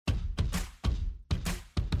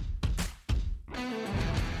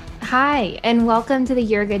Hi, and welcome to the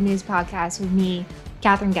Your Good News podcast with me,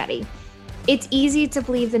 Catherine Getty. It's easy to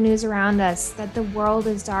believe the news around us that the world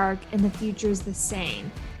is dark and the future is the same.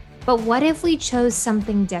 But what if we chose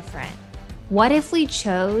something different? What if we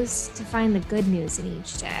chose to find the good news in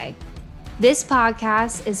each day? This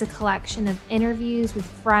podcast is a collection of interviews with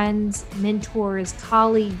friends, mentors,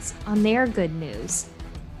 colleagues on their good news.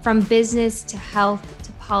 From business to health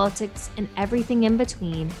to politics and everything in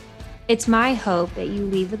between, it's my hope that you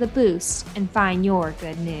leave with a boost and find your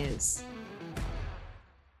good news.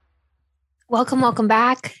 Welcome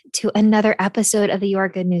back to another episode of the Your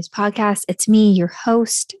Good News podcast. It's me, your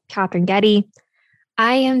host, Catherine Getty.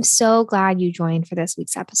 I am so glad you joined for this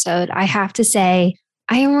week's episode. I have to say,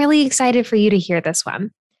 I am really excited for you to hear this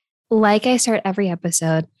one. Like I start every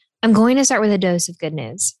episode, I'm going to start with a dose of good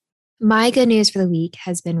news. My good news for the week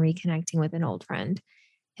has been reconnecting with an old friend.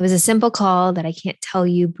 It was a simple call that I can't tell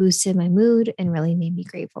you boosted my mood and really made me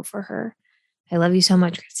grateful for her. I love you so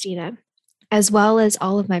much, Christina, as well as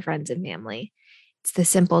all of my friends and family. It's the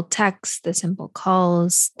simple texts, the simple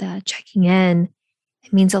calls, the checking in.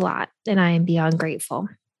 It means a lot, and I am beyond grateful.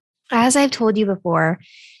 As I've told you before,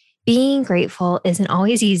 being grateful isn't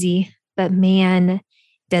always easy, but man,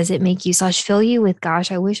 does it make you /fill you with,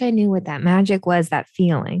 gosh, I wish I knew what that magic was, that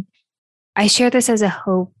feeling. I share this as a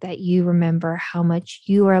hope that you remember how much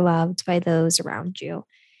you are loved by those around you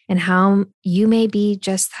and how you may be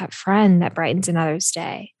just that friend that brightens another's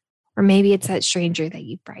day, or maybe it's that stranger that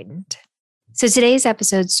you've brightened. So today's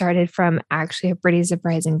episode started from actually a pretty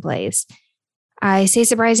surprising place. I say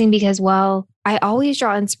surprising because, well, I always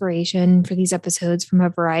draw inspiration for these episodes from a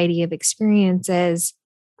variety of experiences.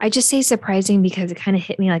 I just say surprising because it kind of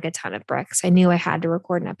hit me like a ton of bricks. I knew I had to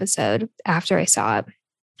record an episode after I saw it.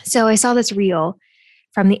 So I saw this reel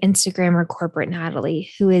from the Instagrammer Corporate Natalie,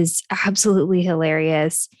 who is absolutely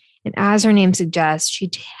hilarious. And as her name suggests, she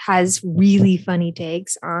has really funny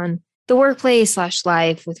takes on the workplace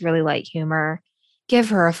 /life with really light humor. Give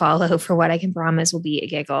her a follow for what I can promise will be a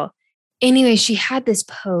giggle. Anyway, she had this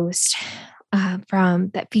post from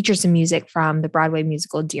that features some music from the Broadway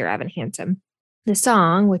musical Dear Evan Hansen. The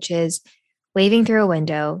song, which is Waving Through a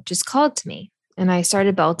Window, just called to me, and I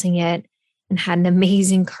started belting it and had an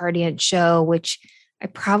amazing cardiac show, which I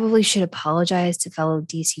probably should apologize to fellow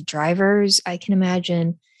DC drivers. I can imagine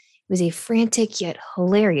it was a frantic yet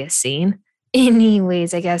hilarious scene.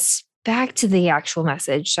 Anyways, I guess back to the actual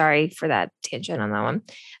message. Sorry for that tangent on that one.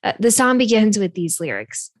 The song begins with these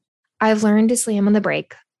lyrics. I've learned to slam on the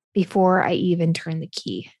brake before I even turn the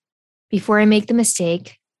key, before I make the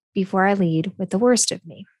mistake, before I lead with the worst of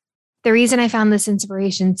me. The reason I found this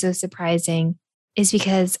inspiration so surprising is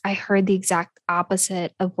because I heard the exact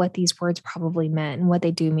opposite of what these words probably meant and what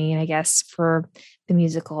they do mean, I guess, for the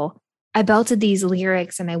musical. I belted these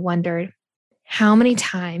lyrics and I wondered, how many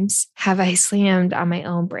times have I slammed on my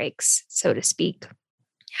own brakes, so to speak?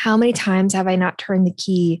 How many times have I not turned the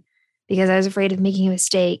key because I was afraid of making a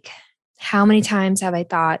mistake? How many times have I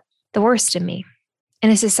thought the worst of me? In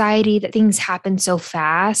a society that things happen so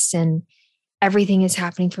fast and everything is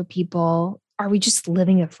happening for people, are we just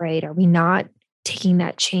living afraid? Are we not taking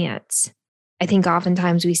that chance? I think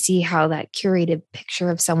oftentimes we see how that curated picture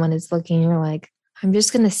of someone is looking, and you're like, I'm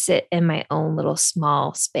just going to sit in my own little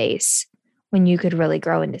small space when you could really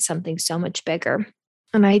grow into something so much bigger.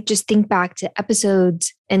 And I just think back to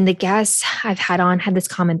episodes and the guests I've had on had this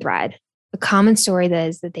common thread, a common story that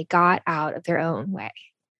is that they got out of their own way.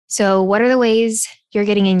 So what are the ways you're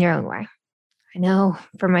getting in your own way? I know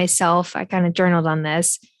for myself, I kind of journaled on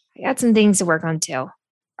this. I got some things to work on too.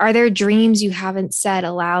 Are there dreams you haven't said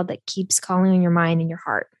aloud that keeps calling on your mind and your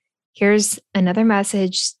heart? Here's another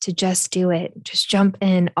message to just do it. Just jump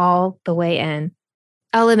in all the way in.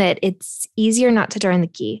 I'll admit, it's easier not to turn the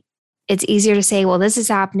key. It's easier to say, well, this is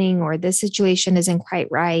happening or this situation isn't quite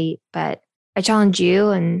right. But I challenge you,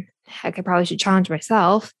 and heck, I probably should challenge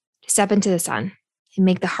myself, to step into the sun and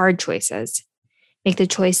make the hard choices. Make the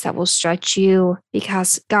choice that will stretch you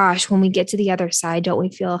because, gosh, when we get to the other side, don't we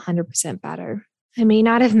feel 100% better? I may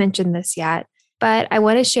not have mentioned this yet, but I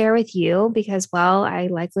want to share with you because, well, I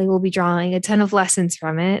likely will be drawing a ton of lessons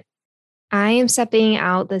from it. I am stepping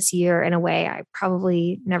out this year in a way I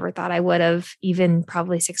probably never thought I would have, even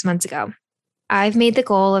probably 6 months ago. I've made the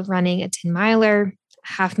goal of running a 10-miler, a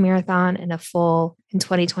half marathon, and a full in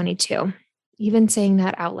 2022. Even saying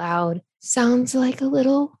that out loud sounds like a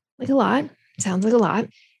lot. Sounds like a lot.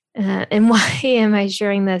 And why am I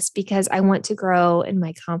sharing this? Because I want to grow in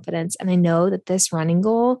my confidence. And I know that this running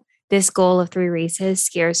goal, this goal of 3 races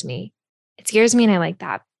scares me. It scares me and I like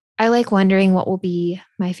that. I like wondering what will be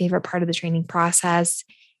my favorite part of the training process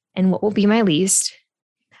and what will be my least.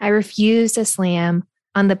 I refuse to slam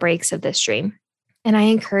on the brakes of this dream. And I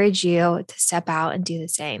encourage you to step out and do the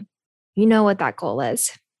same. You know what that goal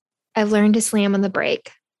is. I've learned to slam on the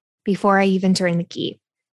brake before I even turn the key,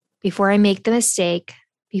 before I make the mistake,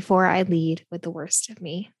 before I lead with the worst of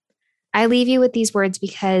me. I leave you with these words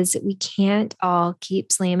because we can't all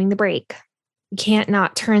keep slamming the brake. We can't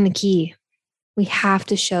not turn the key. We have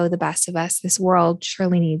to show the best of us. This world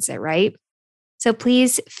surely needs it, right? So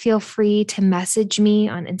please feel free to message me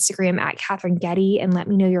on Instagram at Catherine Getty and let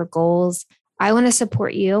me know your goals. I want to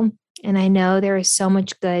support you. And I know there is so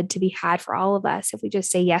much good to be had for all of us if we just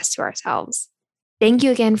say yes to ourselves. Thank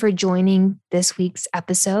you again for joining this week's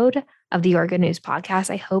episode of the Yoga News Podcast.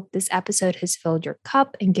 I hope this episode has filled your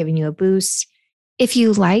cup and given you a boost. If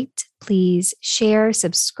you liked, please share,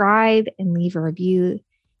 subscribe, and leave a review.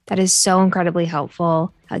 That is so incredibly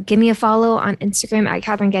helpful. Give me a follow on Instagram at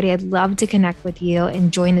Catherine Getty. I'd love to connect with you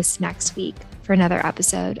and join us next week for another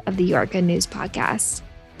episode of the Yoga News Podcast.